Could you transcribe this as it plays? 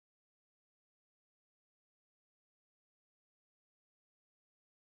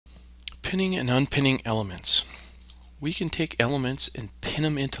Pinning and unpinning elements. We can take elements and pin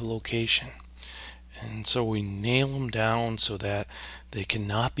them into location. And so we nail them down so that they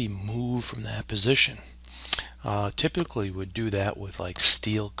cannot be moved from that position. Typically would do that with like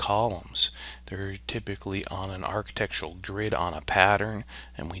steel columns. They're typically on an architectural grid on a pattern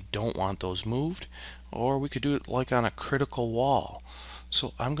and we don't want those moved. Or we could do it like on a critical wall.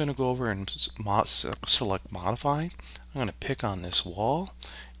 So I'm going to go over and select modify. I'm going to pick on this wall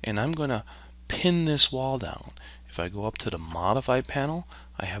and I'm going to pin this wall down. If I go up to the modify panel,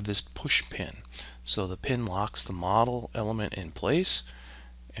 I have this push pin. So the pin locks the model element in place.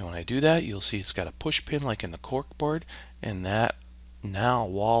 And when I do that, you'll see it's got a push pin like in the cork board, and that now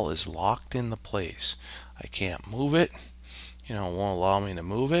wall is locked into place. I can't move it. It won't allow me to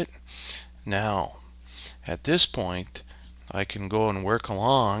move it. Now, at this point, I can go and work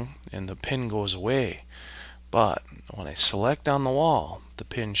along and the pin goes away. But when I select on the wall, the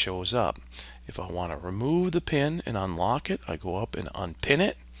pin shows up. If I want to remove the pin and unlock it, I go up and unpin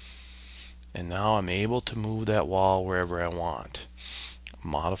it. And now I'm able to move that wall wherever I want.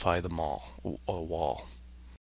 Modify the wall.